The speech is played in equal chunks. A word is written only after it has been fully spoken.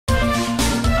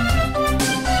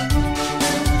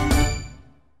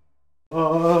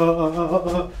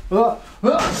Ow.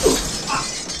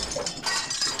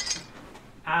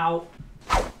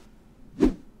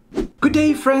 Good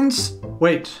day, friends.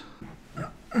 Wait.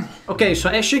 Okay, so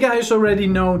as you guys already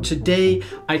know, today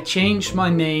I changed my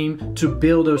name to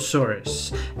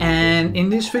Buildosaurus. And in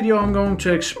this video I'm going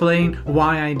to explain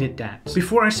why I did that.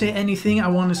 Before I say anything, I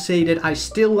want to say that I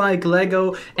still like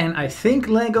Lego and I think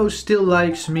Lego still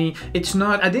likes me.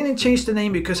 I didn't change the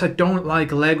name because I don't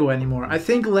like Lego anymore. I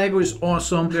think Lego is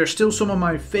awesome. They're still some of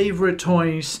my favorite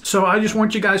toys. So I just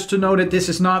want you guys to know that this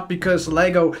is not because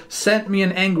Lego sent me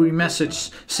an angry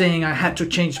message saying I had to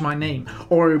change my name,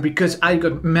 or because I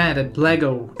got mad at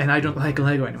Lego and I don't like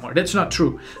Lego anymore. That's not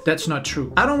true. That's not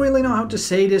true. I don't really know how to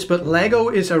say this, but Lego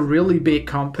is a really big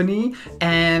company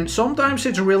and sometimes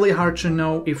it's really hard to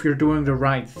know if you're doing the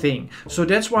right thing. So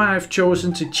that's why I've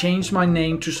chosen to change my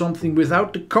name to something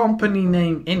without the company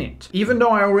name in it. Even though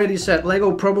I already said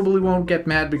Lego probably won't get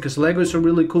mad because Lego is a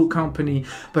really cool company,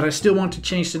 but I still want to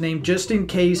change the name just in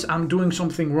case I'm doing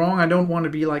something wrong. I don't want to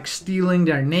be like stealing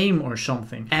their name or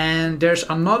something. And there's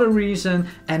another reason,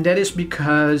 and that is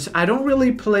because I don't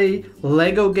really play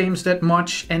Lego games that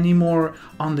much anymore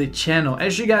on the channel.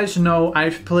 As you guys know,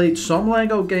 I've played some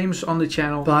Lego games on the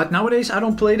channel, but nowadays I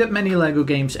don't play that many Lego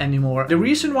games anymore. The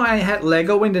reason why I had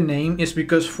Lego in the name is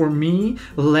because for me,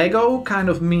 Lego kind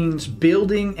of means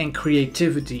building and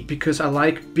creativity, because I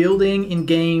like building in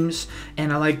games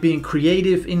and I like being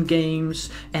creative in games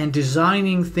and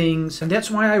designing things, and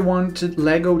that's why I wanted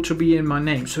Lego to be in my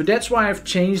name. So that's why I've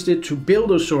changed it to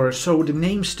Buildosaurus, so the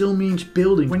name still means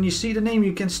building. When you see the name,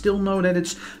 you can still know that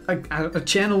it's a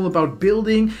channel about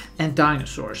building and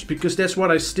dinosaurs, because that's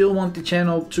what I still want the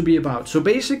channel to be about. So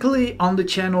basically on the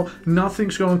channel,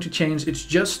 nothing's going to change. It's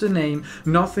just the name.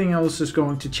 Nothing else is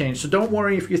going to change. So don't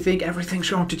worry if you think everything's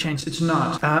going to change. It's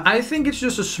not. I think it's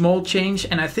just a small change,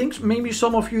 and I think maybe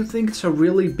some of you think it's a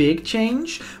really big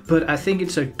change, but I think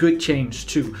it's a good change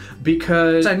too,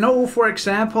 because I know, for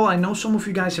example, I know some of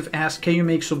you guys have asked, can you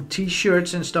make some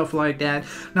t-shirts and stuff like that?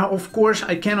 Now, of course,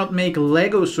 I cannot make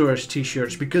LEGOSAURUS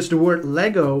t-shirts because the word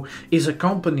Lego is a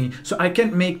company, so I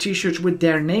can't make t-shirts with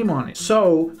their name on it.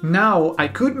 So now I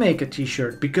could make a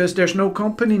t-shirt because there's no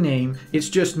company name. It's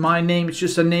just my name. It's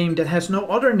just a name that has no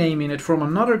other name in it from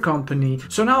another company.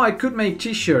 So now I could make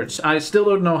t-shirts. I still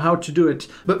don't know how to do it,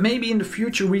 but maybe in the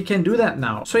future we can do that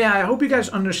now. So yeah, I hope you guys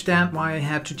understand why I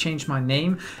had to change my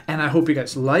name, and I hope you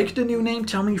guys like the new name.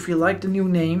 Tell me if you like the new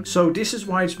name. So this is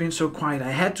why it's been so quiet.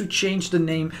 I had to change the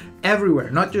name everywhere,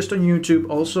 not just on YouTube,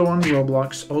 also on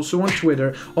Roblox, also on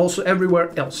Twitter, also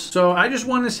everywhere else. So I just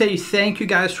want to say thank you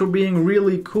guys for being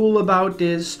really cool about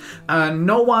this.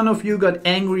 No one of you got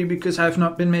angry because I've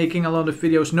not been making a lot of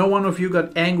videos. No one of you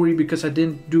got angry because I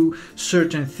didn't do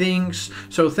certain things.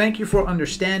 So thank you for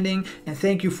understanding, and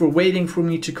thank you for waiting for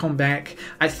me to come back.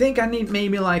 I think I need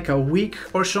maybe like a week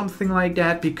or something like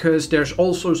that, because there's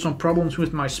also some problems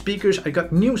with my speakers. I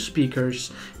got new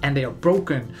speakers and they are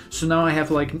broken. So now I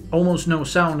have like almost no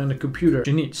sound on the computer.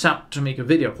 You need sound to make a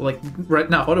video like right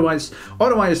now. Otherwise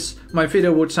my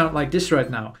video would sound like this right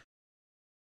now.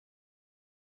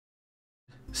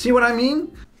 See what I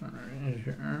mean?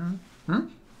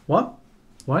 What?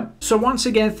 What? So once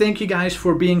again, thank you guys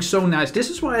for being so nice. This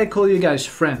is why I call you guys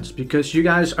friends, because you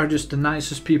guys are just the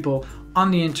nicest people on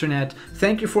the internet.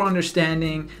 Thank you for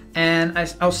understanding, and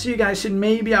I'll see you guys in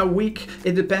maybe a week.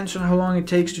 It depends on how long it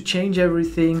takes to change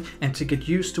everything and to get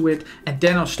used to it, and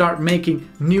then I'll start making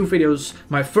new videos.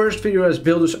 My first video as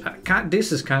Buildosaurus,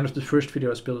 this is kind of the first video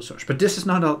as Buildosaurus, but this is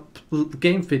not a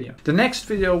game video. The next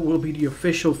video will be the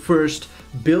official first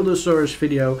Buildosaurus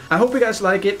video. I hope you guys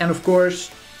like it, and of course,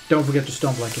 don't forget to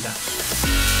stomp like a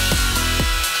dinosaur.